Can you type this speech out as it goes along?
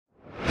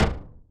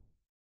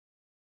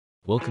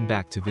Welcome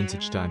back to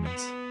Vintage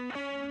Diamonds.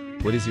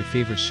 What is your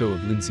favorite show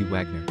of Lindsay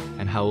Wagner,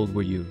 and how old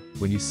were you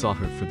when you saw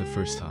her for the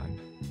first time?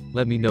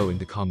 Let me know in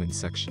the comments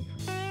section.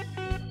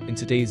 In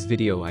today's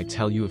video I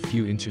tell you a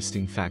few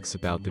interesting facts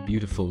about the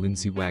beautiful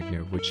Lindsay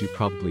Wagner which you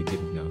probably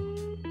didn't know.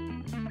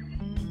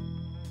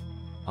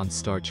 On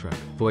Star Trek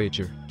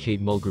Voyager,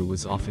 Kate Mulgrew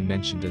was often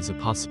mentioned as a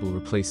possible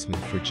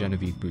replacement for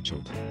Genevieve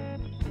Bujold.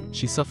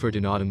 She suffered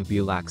an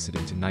automobile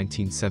accident in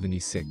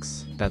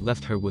 1976 that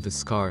left her with a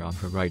scar on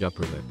her right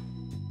upper lip.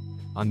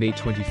 On May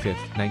 25,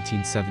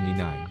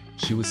 1979,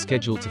 she was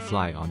scheduled to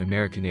fly on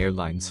American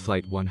Airlines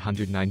Flight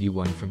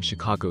 191 from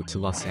Chicago to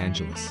Los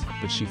Angeles,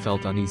 but she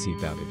felt uneasy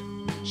about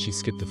it. She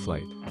skipped the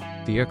flight.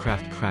 The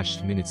aircraft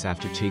crashed minutes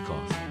after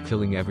takeoff,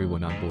 killing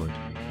everyone on board.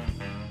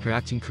 Her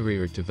acting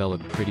career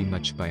developed pretty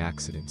much by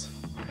accident.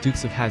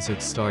 Dukes of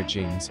Hazzard star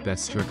James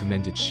Best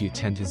recommended she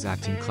attend his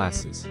acting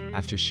classes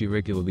after she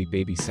regularly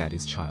babysat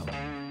his child.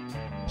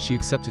 She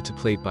accepted to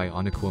play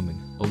Bionic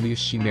Woman, only if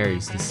she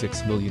marries the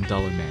 $6 million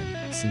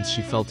man, since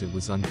she felt it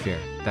was unfair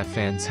that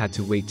fans had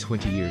to wait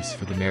 20 years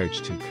for the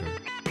marriage to occur.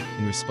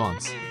 In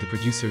response, the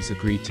producers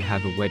agreed to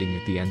have a wedding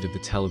at the end of the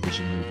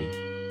television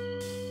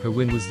movie. Her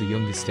win was the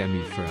youngest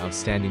Emmy for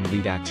Outstanding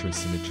Lead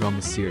Actress in a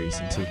Drama Series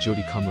until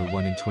Jodie Comer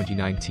won in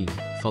 2019,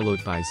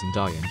 followed by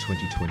Zendaya in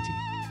 2020.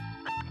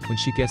 When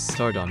she guest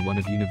starred on one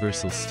of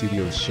Universal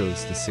Studios'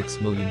 shows The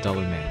 $6 Million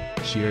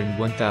Man, she earned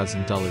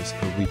 $1,000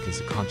 per week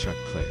as a contract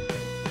player.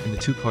 In the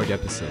two-part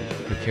episode,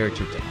 her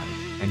character died,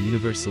 and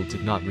Universal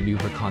did not renew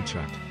her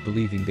contract,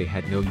 believing they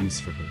had no use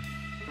for her.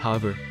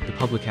 However, the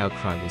public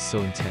outcry was so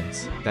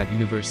intense that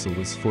Universal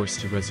was forced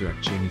to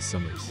resurrect Jamie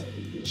Summers.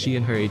 She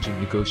and her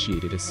agent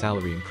negotiated a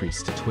salary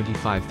increase to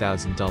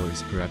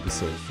 $25,000 per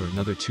episode for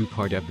another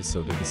two-part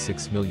episode of The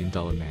 $6 Million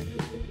Man.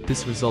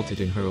 This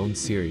resulted in her own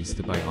series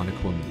The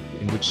Bionic Woman,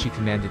 in which she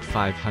commanded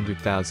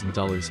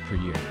 $500,000 per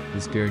year,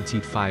 was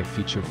guaranteed 5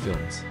 feature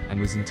films, and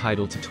was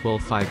entitled to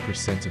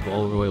 12.5% of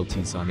all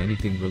royalties on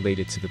anything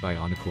related to The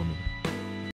Bionic Woman.